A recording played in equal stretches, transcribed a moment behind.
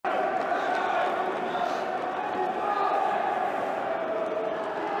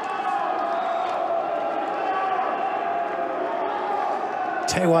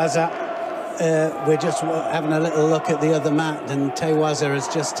Tewaza, we're just having a little look at the other mat, and Tewaza has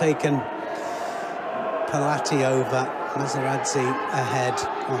just taken Palati over, Mazeradze ahead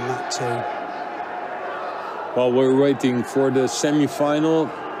on mat 2. While we're waiting for the semi-final,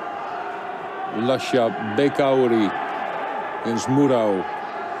 Lascia BEKAURI against MURAO.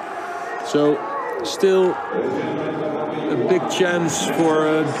 So still a big chance for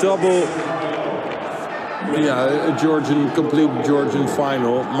a double, a complete Georgian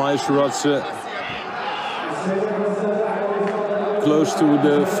final. Mazeradze close to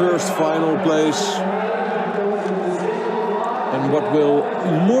the first final place. And what will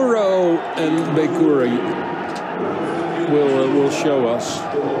MURAO and BEKAURI will show us?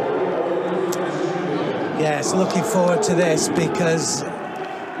 Yes, looking forward to this, because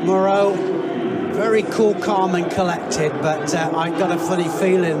MURAO, very cool, calm and collected, but I've got a funny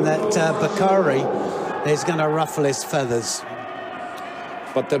feeling that BEKAURI is going to ruffle his feathers.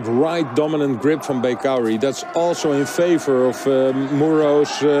 But that right dominant grip from BEKAURI, that's also in favor of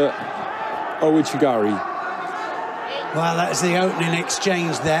MURAO's Ouchigari. Well, that's the opening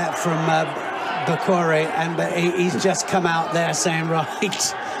exchange there from BEKAURI, and he's just come out there saying,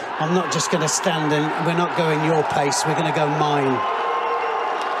 right, I'm not just going to stand and we're not going your pace, we're going to go mine.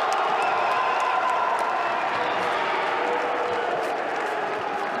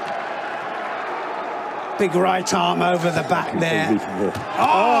 Big right arm over the back there.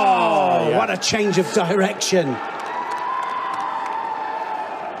 Oh, yeah. What a change of direction.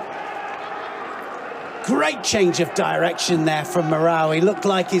 Great change of direction there from MURAO. He looked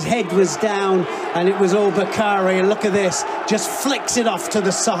like his head was down and it was all BEKAURI. And look at this, just flicks it off to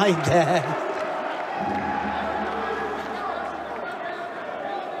the side there.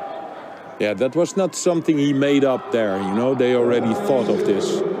 Yeah, that was not something he made up there, you know, they already thought of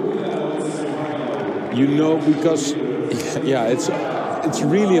this. You know, because, yeah, it's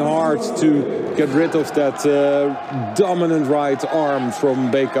really hard to get rid of that dominant right arm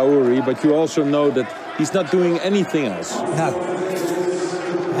from BEKAURI, but you also know that he's not doing anything else. No.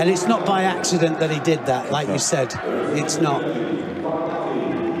 And it's not by accident that he did that, like you said. It's not. A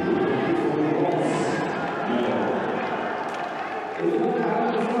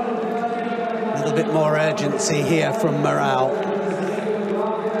little bit more urgency here from MURAO.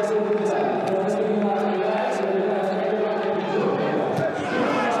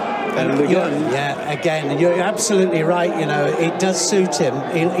 And again, again, you're absolutely right. You know, it does suit him.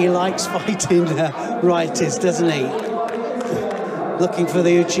 He likes fighting righties, doesn't he? Looking for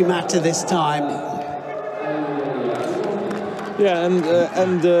the Uchimata this time. Yeah,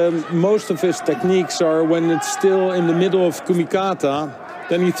 and most of his techniques are when it's still in the middle of Kumikata,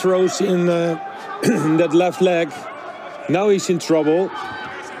 then he throws in that left leg. Now he's in trouble.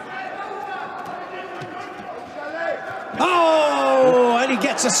 He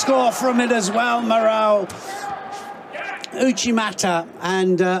gets a score from it as well, MURAO. Uchimata,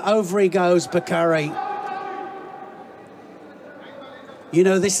 and over he goes, BEKAURI. You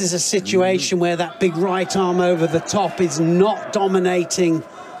know, this is a situation where that big right arm over the top is not dominating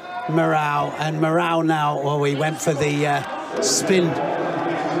MURAO, and MURAO now, well, he went for the spin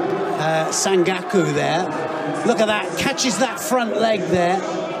Sangaku there. Look at that, catches that front leg there,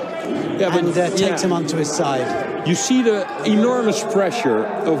 and takes him onto his side. You see the enormous pressure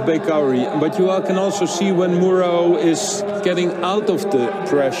of BEKAURI, but you can also see when MURAO is getting out of the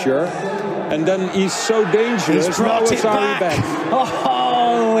pressure, and then he's so dangerous. He's brought it back.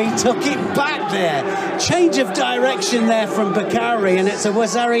 Oh, he took it back there. Change of direction there from BEKAURI, and it's a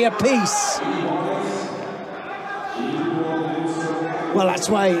Wazaria piece. Well, that's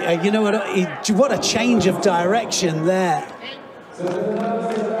why, you know what a change of direction there.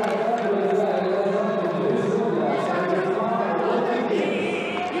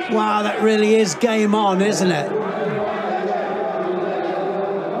 Wow, that really is game on, isn't it?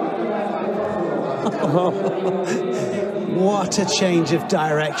 What a change of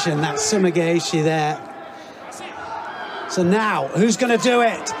direction. That's Sumigaishi there. So now, who's going to do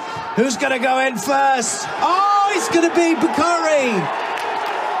it? Who's going to go in first? Oh, it's going to be BEKAURI.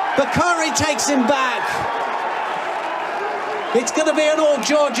 BEKAURI takes him back. It's going to be an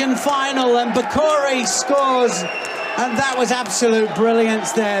all-Georgian final, and BEKAURI scores. And that was absolute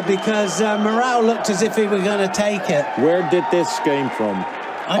brilliance there, because MURAO looked as if he were going to take it. Where did this came from?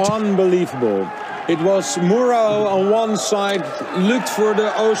 Unbelievable. It was MURAO on one side, looked for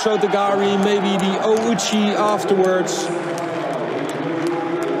the Osotogari, maybe the Ouchi afterwards.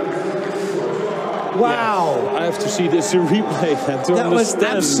 Wow. Yeah, I have to see this replay to understand. That was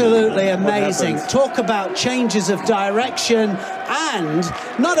absolutely amazing. Talk about changes of direction, and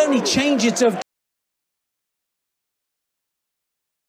not only changes of